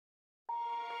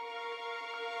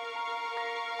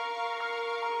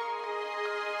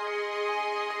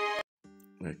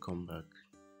Welcome back.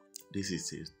 This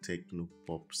is a TECNO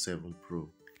POP7 PRO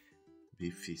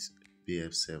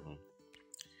BF7.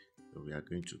 So we are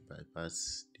going to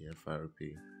bypass the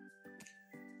FRP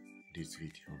this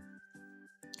video.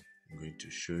 I'm going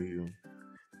to show you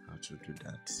how to do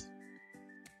that.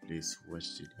 Please watch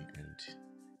to the end.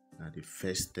 Now the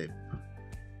first step,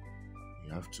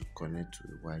 you have to connect to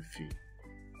the Wi-Fi.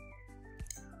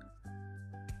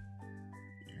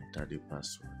 You enter the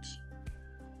password.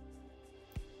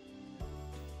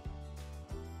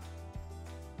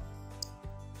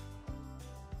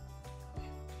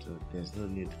 So there's no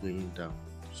need going down,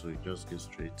 so you just go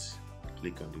straight,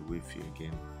 click on the Wi-Fi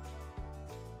again,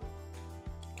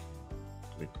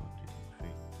 click on the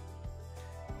Wi-Fi,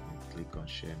 and click on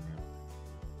share now.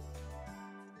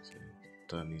 So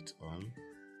turn it on,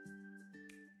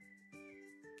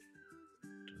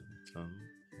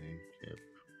 and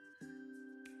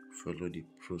follow the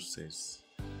process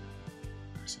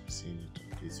as I've seen it on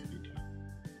this video.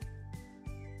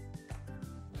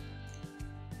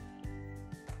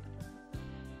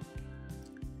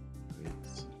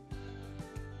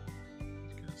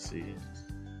 See it,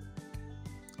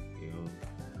 you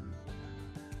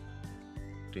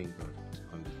think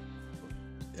on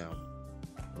the down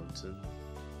button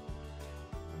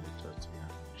on the top,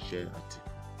 share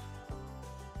article.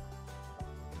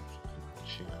 Click on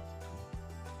share article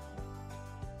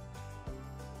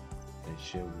and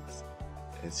share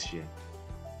with share.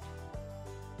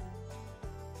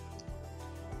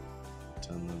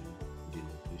 Turn on the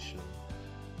location,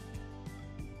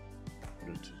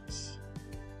 Bluetooth.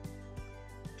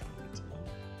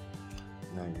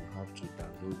 Now you have to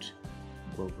download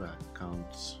Google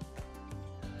Account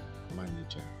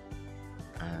Manager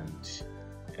and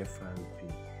FRP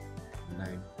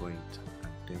 9 point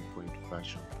and 10 point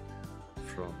version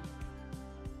from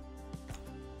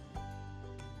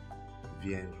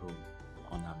VN-Room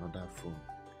on another phone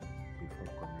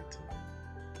before connecting.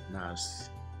 Now as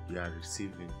you are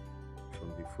receiving from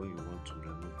the phone, you want to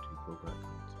remove the Google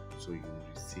account, so you will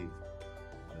receive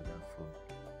another phone.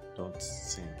 Don't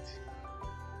send.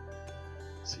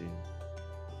 See,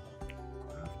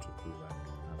 I have to go back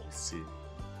and receive.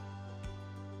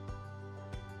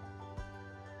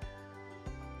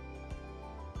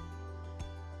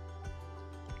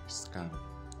 Scan.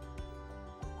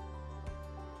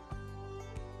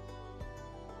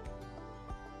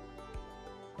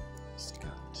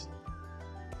 Scanned.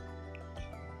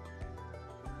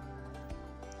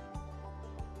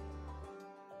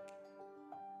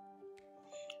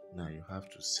 Now you have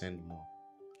to send more.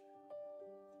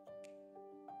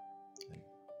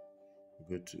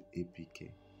 Go to APK.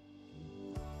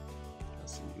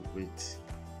 As you wait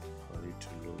for it to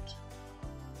load.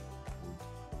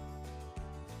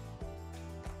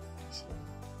 So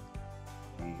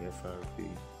the FRP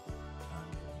and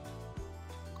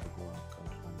Google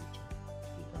Account Manager,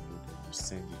 you download it, you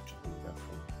send it to the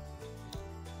phone,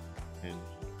 and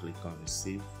click on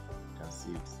receive. You can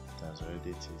see it has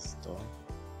already installed.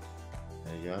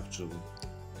 And you have to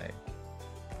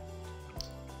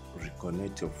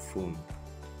reconnect your phone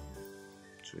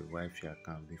to a Wi-Fi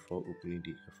account before opening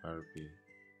the FRP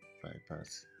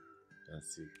bypass.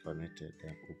 That's it, connected,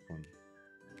 then open.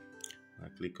 Now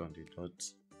click on the dot,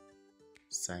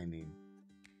 sign in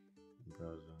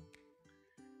browser.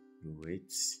 You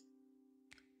wait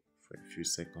for a few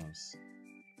seconds.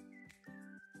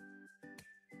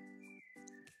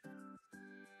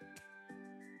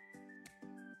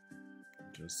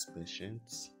 Just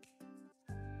patient.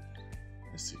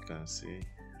 As you can see,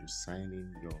 you sign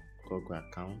in your Google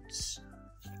account,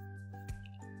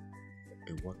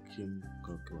 a working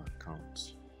Google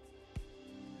account.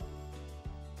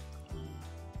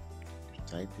 You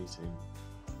type it in.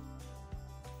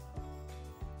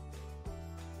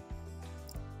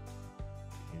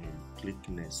 And you click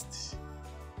next.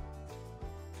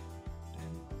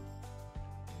 Then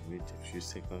wait a few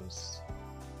seconds.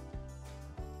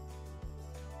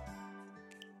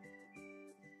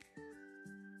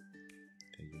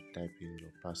 Type in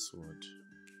your password,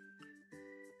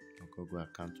 your Google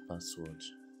account password.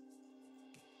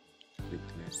 Click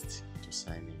next to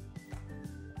sign in.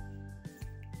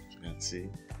 As you can see,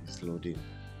 it's loading.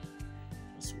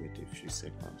 Just wait a few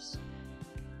seconds.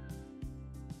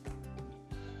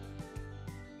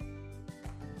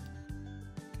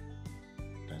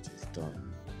 That is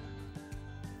done.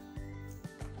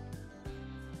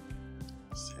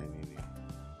 Signing in.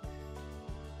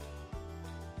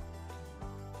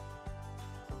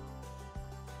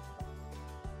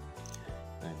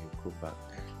 And you go back.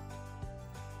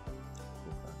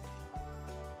 Go back.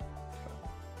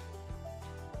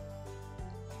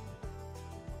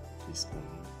 this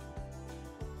menu,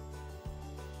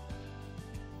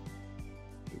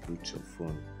 reboot your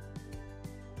phone,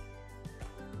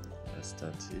 and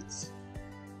start it.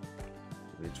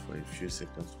 Wait for a few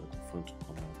seconds for the phone to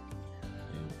come up,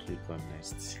 and click on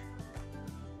next.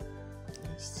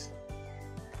 Next.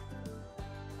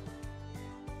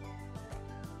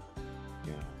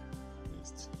 Yeah,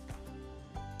 next.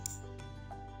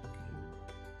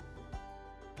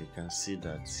 You can see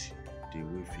that the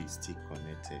Wi-Fi is still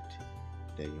connected.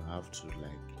 Then you have to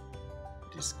like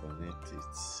disconnect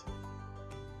it.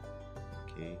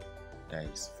 Okay, that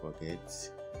is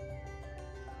forget.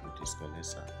 You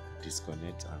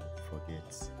disconnect and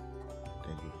forget.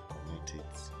 Then you connect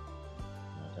it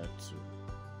in order to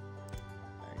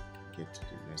like get to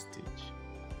the next stage.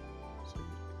 So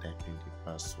you type in the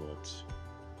password.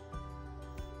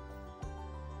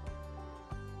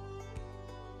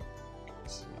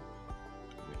 See,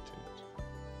 connected.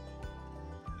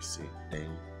 You see,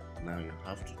 then now you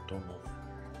have to turn off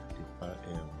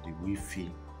the Wi-Fi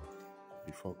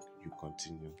before you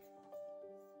continue.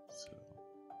 So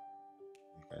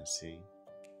you can see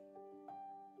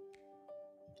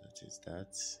that is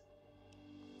that.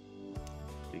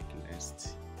 Click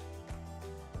next.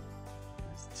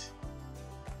 Next.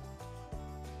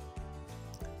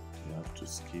 You have to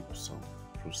skip some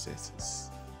processes.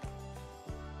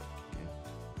 Okay.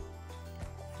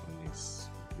 Phone is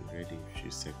will be ready in a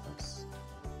few seconds.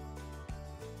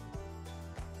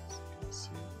 As you can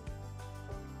see,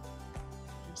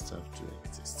 you just have to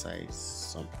exercise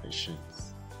some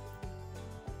patience.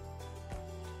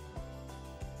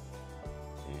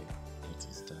 Okay, that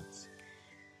is that.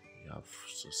 You have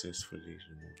successfully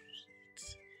removed it.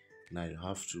 Now you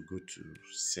have to go to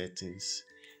settings,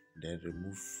 then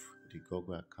remove the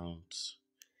Google account,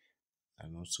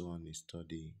 and also uninstall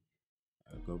the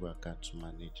Google account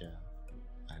manager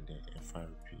and the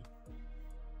FRP.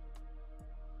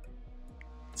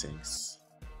 Thanks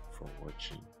for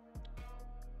watching,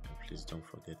 and please don't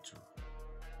forget to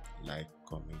like,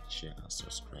 comment, share and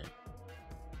subscribe.